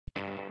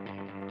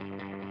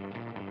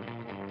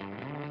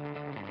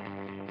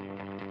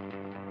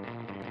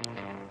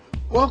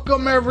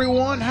Welcome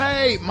everyone.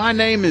 Hey, my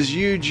name is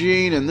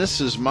Eugene and this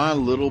is my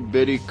little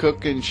bitty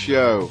cooking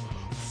show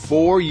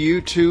for you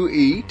to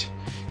eat.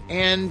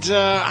 And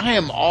I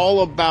am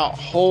all about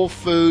whole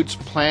foods,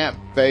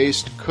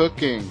 plant-based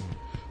cooking.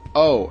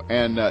 Oh,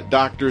 and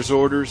doctor's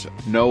orders,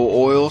 no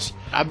oils.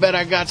 I bet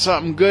I got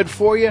something good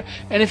for you.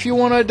 And if you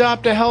want to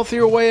adopt a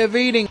healthier way of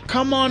eating,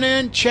 come on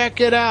in,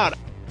 check it out.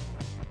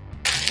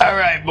 All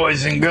right,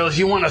 boys and girls,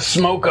 you want to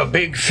smoke a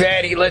big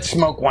fatty? Let's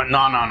smoke one.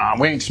 No,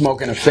 we ain't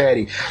smoking a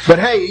fatty. But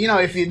hey, you know,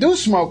 if you do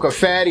smoke a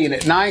fatty and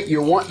at night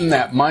you're wanting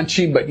that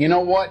munchie, but you know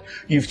what?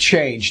 You've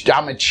changed.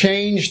 I'm a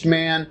changed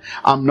man.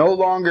 I'm no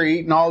longer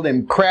eating all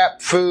them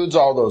crap foods,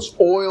 all those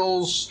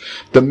oils,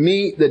 the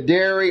meat, the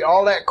dairy,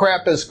 all that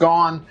crap is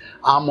gone.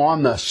 I'm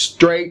on the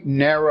straight,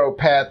 narrow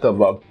path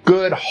of a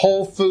good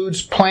whole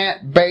foods,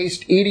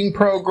 plant-based eating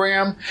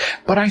program,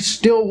 but I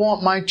still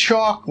want my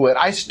chocolate.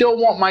 I still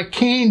want my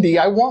candy.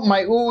 I want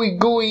my ooey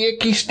gooey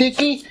icky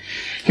sticky.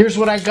 Here's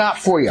what I got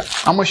for you.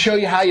 I'm going to show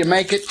you how you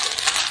make it.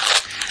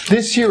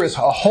 This here is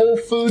a Whole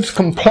Foods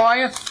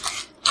compliant.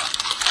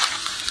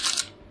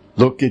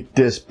 Look at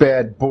this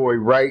bad boy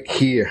right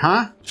here,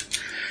 huh?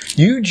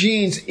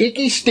 Eugene's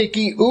icky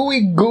sticky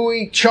ooey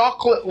gooey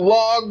chocolate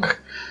log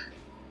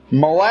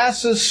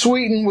molasses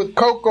sweetened with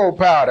cocoa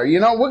powder. You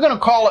know, we're going to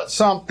call it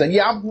something.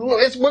 Yeah,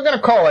 we're going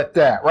to call it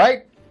that,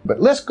 right? But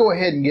let's go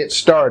ahead and get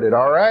started,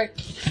 all right?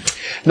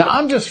 Now,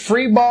 I'm just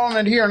freeballing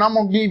it here, and I'm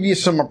going to give you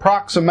some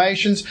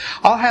approximations.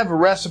 I'll have a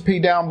recipe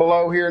down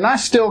below here, and I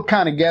still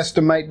kind of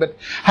guesstimate, but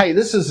hey,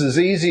 this is as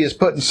easy as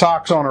putting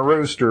socks on a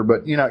rooster,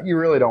 but you know, you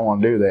really don't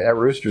want to do that. That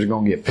rooster's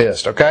going to get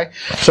pissed, okay?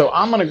 So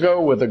I'm going to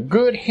go with a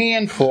good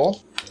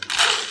handful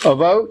of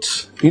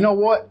oats. You know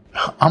what?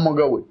 I'm going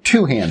to go with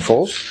 2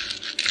 handfuls.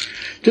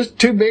 Just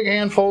 2 big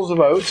handfuls of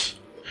oats.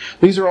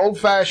 These are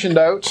old-fashioned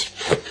oats.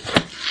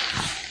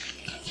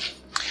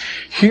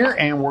 Here,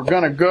 and we're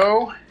going to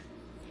go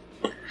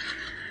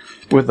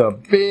with a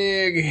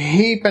big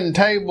heaping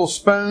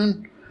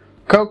tablespoon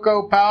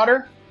cocoa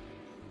powder.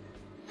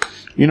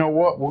 You know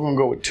what? We're going to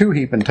go with 2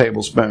 heaping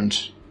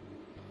tablespoons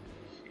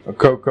of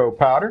cocoa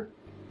powder.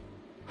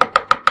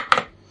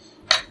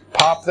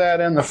 Pop that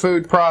in the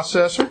food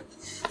processor.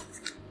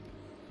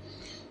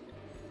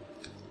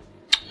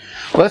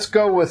 Let's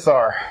go with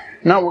we're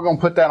going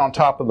to put that on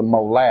top of the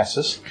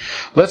molasses.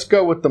 Let's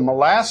go with the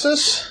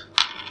molasses.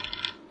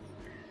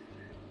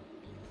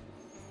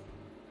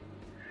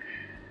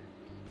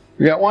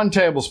 We got 1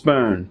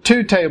 tablespoon,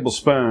 2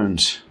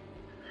 tablespoons,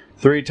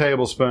 3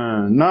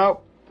 tablespoons.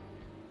 Nope.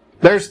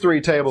 There's 3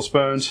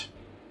 tablespoons,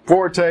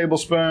 4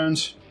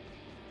 tablespoons.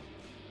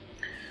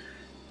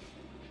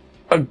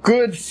 A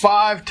good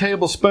 5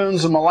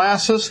 tablespoons of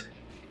molasses.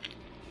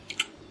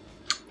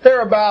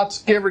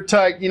 Thereabouts, give or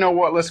take. You know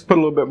what? Let's put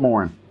a little bit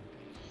more in.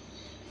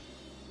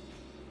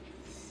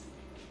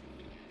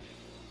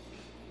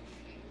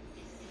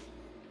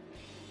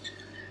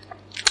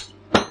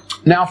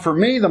 Now for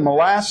me, the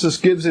molasses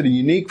gives it a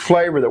unique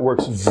flavor that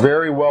works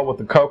very well with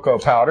the cocoa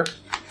powder.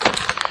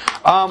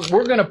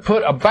 We're going to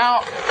put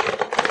about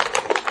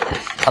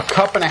 1.5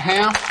 cups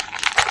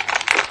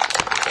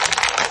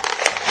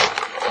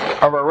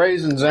of our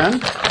raisins in.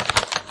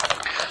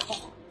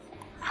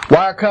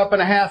 Why 1.5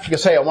 cups?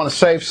 Because hey, I want to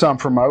save some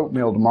for my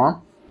oatmeal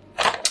tomorrow.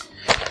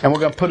 And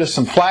we're going to put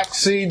some flax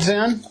seeds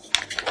in.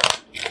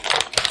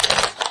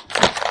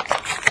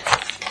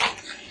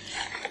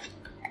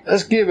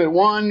 Let's give it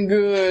 1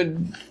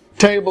 good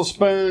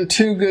tablespoon,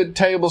 2 good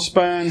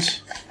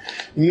tablespoons.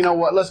 You know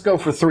what? Let's go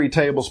for 3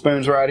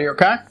 tablespoons right here,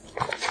 okay?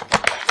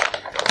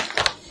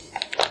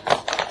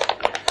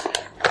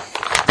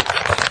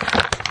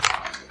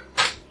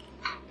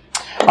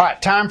 All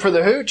right, time for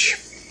the hooch.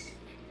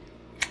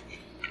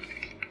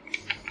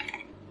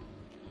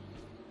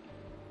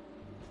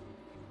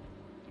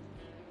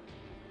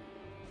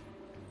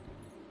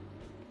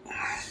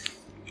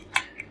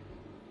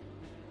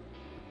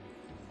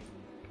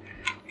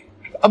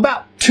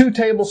 About 2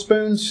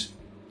 tablespoons,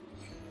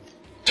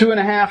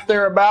 2.5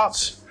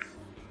 thereabouts.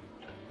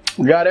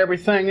 We got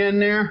everything in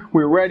there.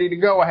 We're ready to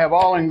go. I have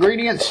all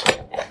ingredients.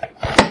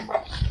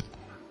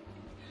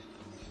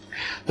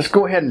 Let's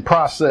go ahead and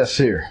process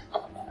here.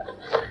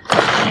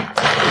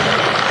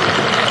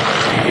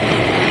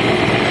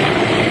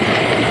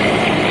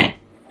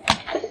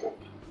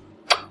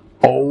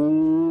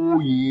 Oh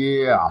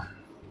yeah.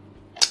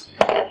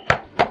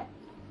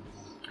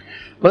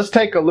 Let's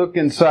take a look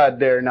inside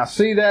there. Now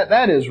see that?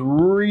 That is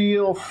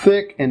real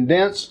thick and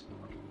dense.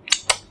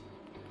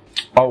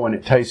 Oh, and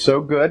it tastes so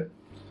good.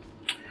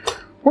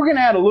 We're going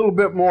to add a little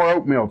bit more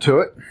oatmeal to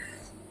it.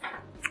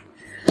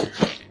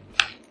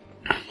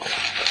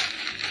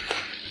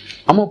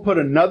 I'm going to put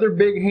another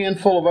big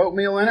handful of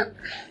oatmeal in it.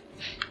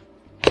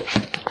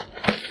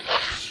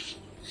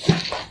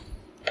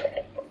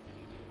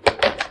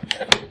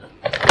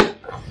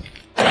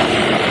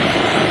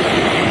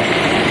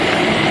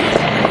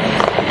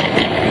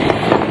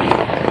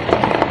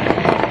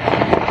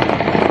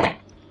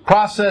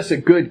 Process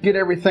it good, get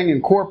everything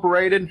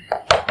incorporated.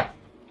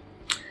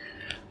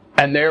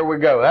 And there we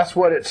go. That's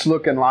what it's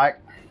looking like.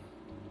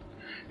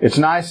 It's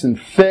nice and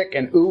thick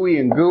and ooey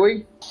and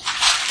gooey.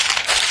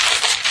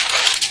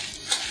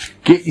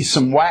 Get you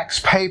some wax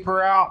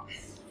paper out.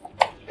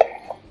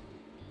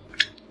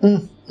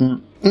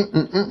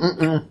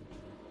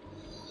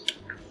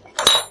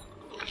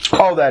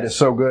 Oh, that is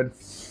so good.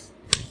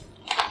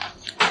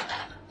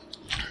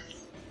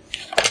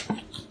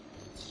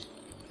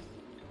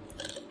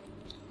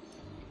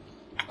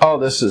 Oh,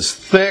 this is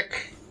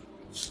thick.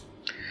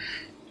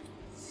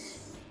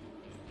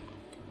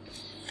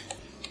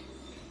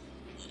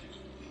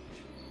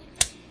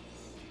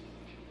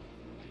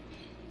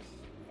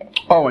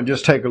 Oh, and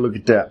just take a look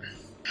at that.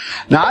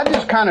 Now, I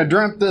just kind of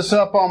dreamt this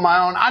up on my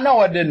own. I know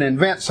I didn't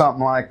invent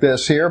something like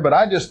this here, but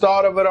I just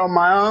thought of it on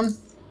my own.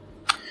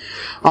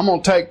 I'm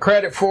going to take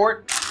credit for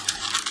it.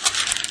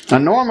 Now,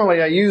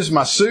 normally I use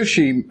my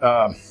sushi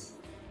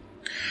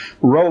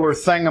roller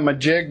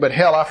thingamajig, but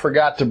hell, I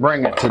forgot to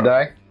bring it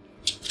today.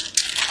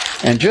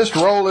 And just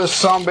roll this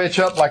sumbitch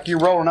up like you're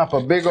rolling up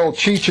a big old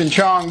Cheech and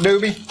Chong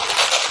doobie.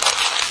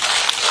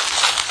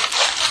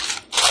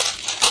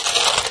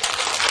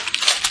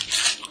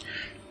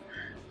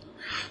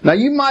 Now,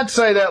 you might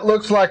say that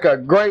looks like a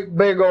great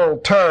big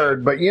old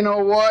turd, but you know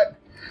what?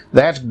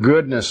 That's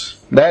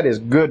goodness. That is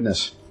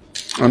goodness.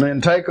 And then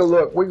take a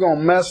look. We're going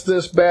to mess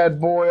this bad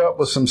boy up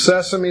with some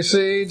sesame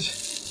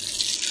seeds.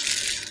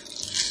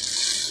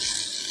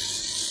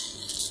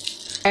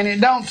 And it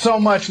don't so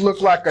much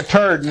look like a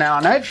turd now.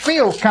 Now, it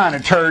feels kind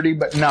of turdy,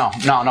 but no.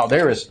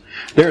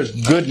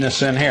 There's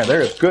goodness in here.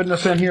 There is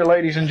goodness in here,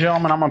 ladies and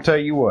gentlemen. I'm going to tell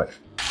you what.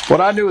 What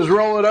I do is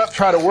roll it up,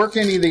 try to work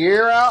any of the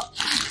air out.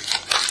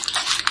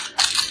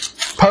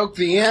 Poke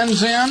the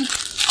ends in.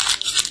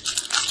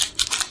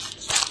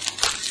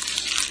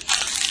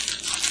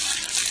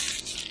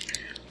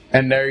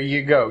 And there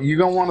you go. You're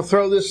going to want to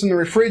throw this in the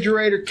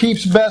refrigerator.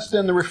 Keeps best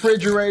in the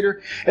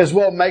refrigerator. As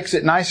well, makes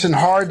it nice and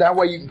hard. That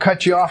way you can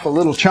cut you off a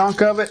little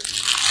chunk of it.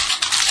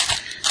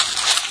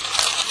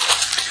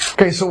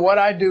 Okay, so what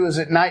I do is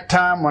at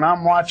nighttime when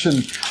I'm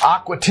watching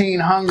Aqua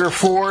Teen Hunger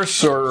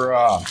Force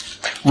or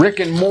Rick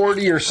and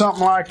Morty or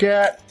something like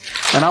that,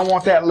 and I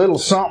want that little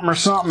something or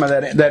something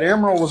that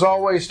Emerald was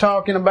always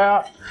talking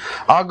about,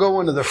 I'll go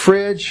into the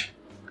fridge,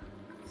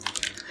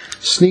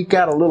 sneak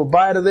out a little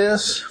bite of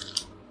this.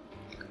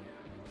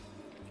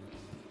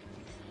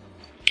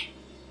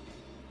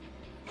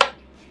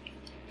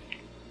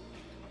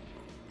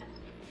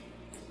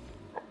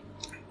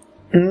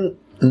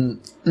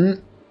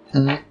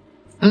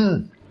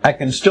 I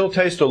can still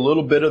taste a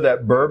little bit of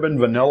that bourbon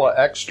vanilla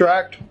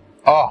extract.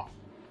 Oh,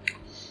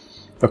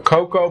 the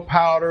cocoa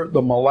powder,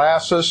 the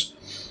molasses,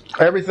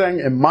 everything,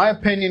 in my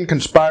opinion,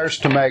 conspires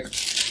to make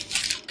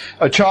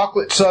a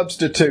chocolate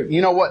substitute.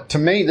 You know what? To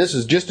me, this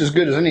is just as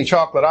good as any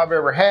chocolate I've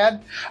ever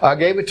had. I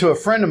gave it to a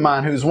friend of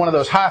mine who's one of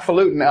those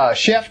highfalutin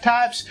chef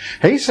types.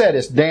 He said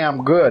it's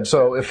damn good.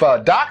 So if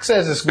Doc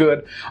says it's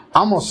good,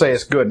 I'm going to say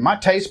it's good. My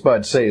taste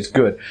buds say it's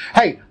good.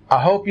 Hey, I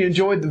hope you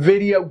enjoyed the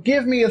video.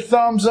 Give me a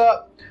thumbs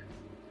up.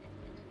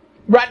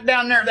 Right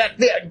down there,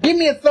 give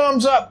me a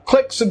thumbs up.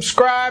 Click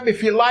subscribe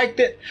if you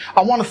liked it.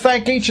 I want to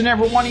thank each and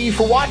every one of you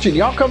for watching.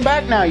 Y'all come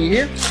back now, you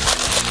hear?